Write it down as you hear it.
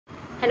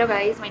Hello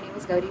guys, my name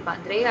is Gauri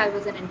Bandre. I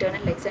was an intern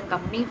at LEXIS and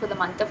Company for the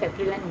month of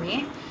April and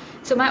May.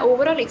 So my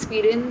overall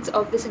experience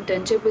of this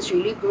internship was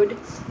really good,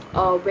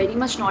 very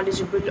much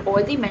knowledgeable.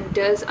 All the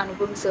mentors,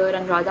 Anupam sir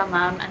and Radha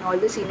ma'am and all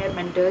the senior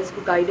mentors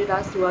who guided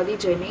us throughout the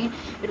journey,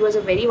 it was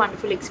a very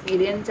wonderful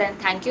experience, and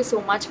thank you so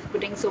much for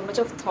putting so much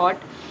of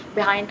thought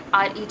behind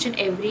our each and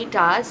every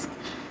task.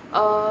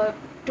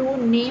 To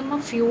name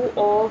a few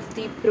of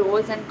the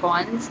pros and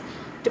cons,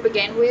 to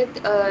begin with,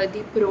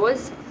 the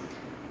pros,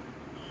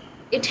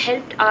 it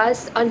helped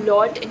us a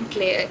lot in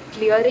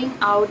clearing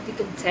out the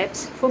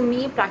concepts. For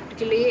me,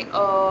 practically,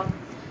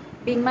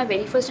 being my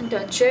very first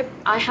internship,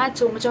 I had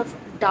so much of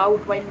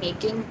doubt while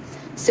making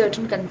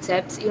certain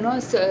concepts,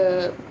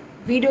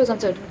 videos on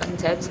certain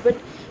concepts. But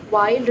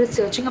while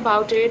researching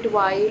about it,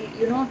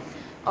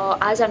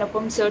 as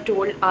Anupam sir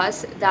told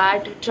us,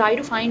 that try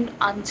to find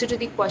answer to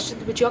the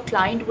questions which your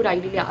client would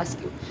ideally ask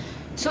you.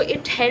 So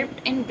it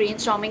helped in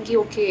brainstorming,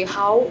 okay,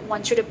 how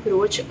one should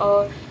approach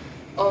a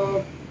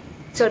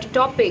certain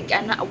topic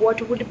and what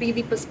would be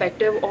the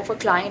perspective of a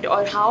client,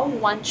 or how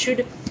one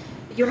should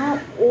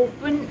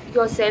open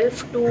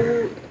yourself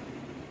to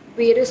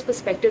various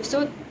perspectives.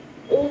 So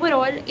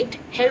overall it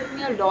helped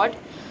me a lot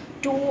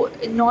to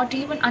not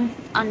even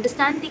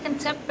understand the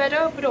concept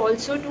better, but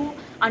also to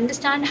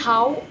understand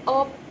how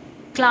a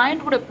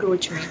client would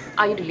approach me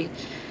ideally.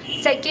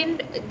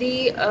 Second,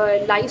 the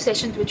live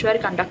sessions which were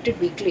conducted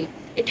weekly,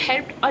 it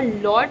helped a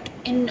lot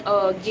in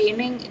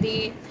gaining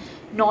the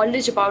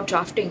knowledge about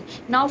drafting.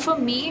 Now for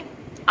me,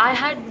 I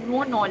had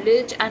no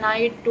knowledge and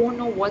I don't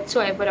know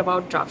whatsoever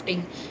about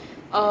drafting,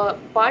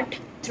 but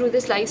through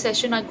this live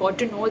session I got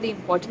to know the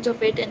importance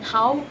of it and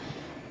how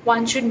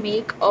one should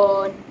make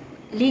a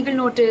legal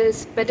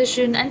notice,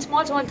 petition, and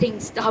small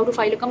things, how to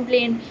file a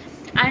complaint,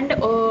 and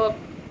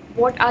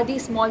what are the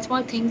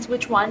small things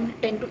which one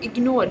tend to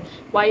ignore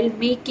while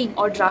making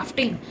or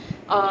drafting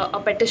a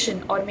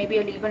petition or maybe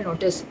a legal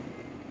notice,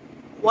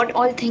 what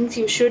all things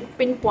you should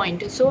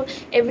pinpoint. So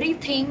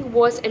everything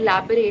was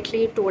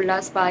elaborately told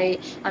us by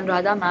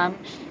Anuradha ma'am.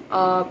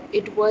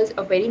 It was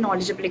a very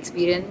knowledgeable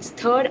experience.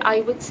 Third,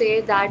 I would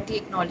say that the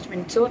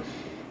acknowledgement. So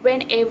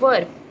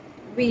whenever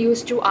we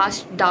used to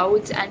ask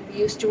doubts and we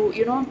used to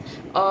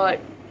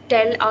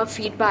tell our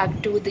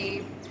feedback to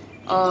the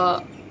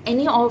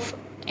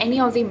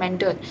any of the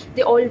mentor,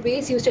 they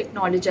always used to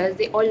acknowledge us,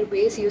 they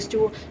always used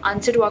to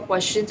answer to our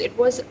questions. It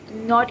was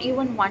not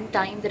even one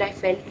time that I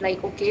felt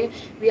like, okay,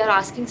 we are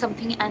asking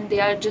something and they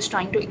are just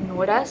trying to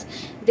ignore us.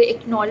 They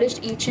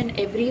acknowledged each and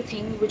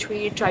everything which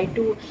we tried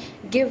to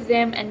give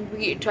them and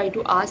we tried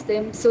to ask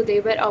them. So they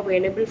were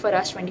available for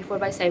us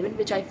 24/7,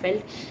 which I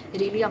felt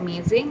really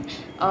amazing.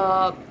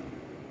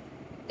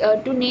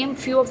 To name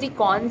few of the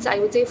cons, I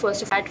would say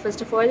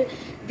first of all,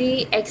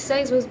 the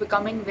exercise was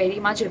becoming very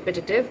much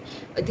repetitive,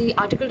 the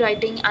article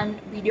writing and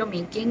video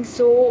making.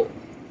 So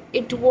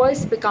it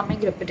was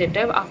becoming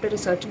repetitive after a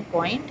certain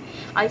point.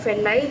 I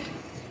felt like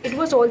it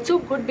was also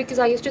good because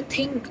I used to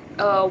think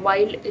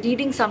while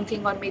reading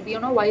something, or maybe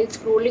while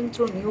scrolling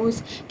through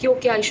news,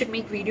 okay, I should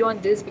make video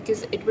on this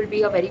because it will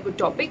be a very good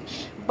topic.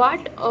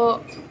 But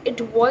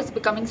it was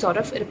becoming sort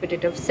of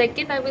repetitive.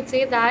 Second, I would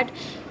say that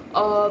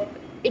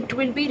it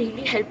will be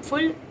really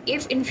helpful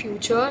if in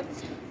future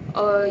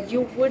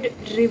you would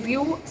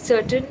review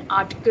certain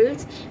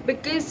articles,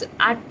 because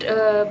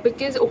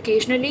because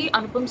occasionally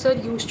Anupam sir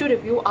used to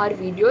review our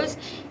videos.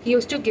 He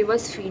used to give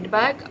us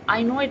feedback. I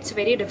know it's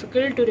very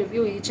difficult to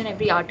review each and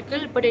every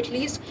article, but at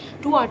least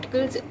 2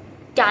 articles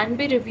can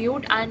be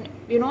reviewed, and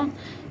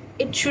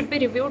it should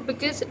be reviewed,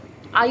 because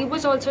I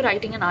was also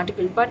writing an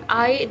article, but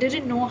I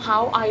didn't know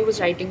how I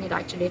was writing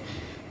it actually.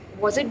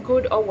 Was it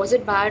good or was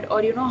it bad, or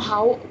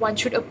how one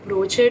should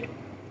approach it.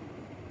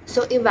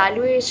 So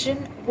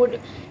evaluation would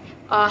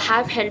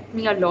have helped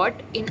me a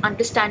lot in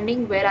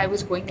understanding where I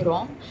was going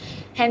wrong.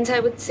 Hence I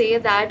would say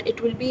that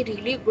it will be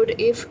really good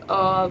if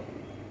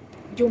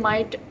you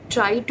might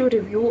try to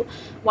review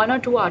 1 or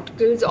 2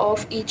 articles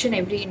of each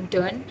and every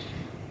intern.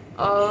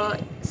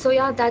 So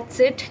yeah,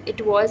 that's it.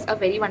 It was a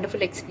very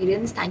wonderful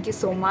experience. Thank you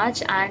so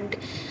much. And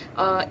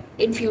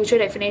in future,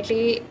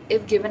 definitely,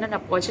 if given an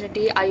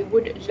opportunity, I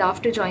would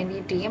love to join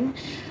the team.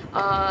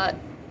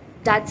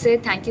 That's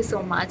it. Thank you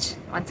so much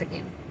once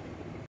again.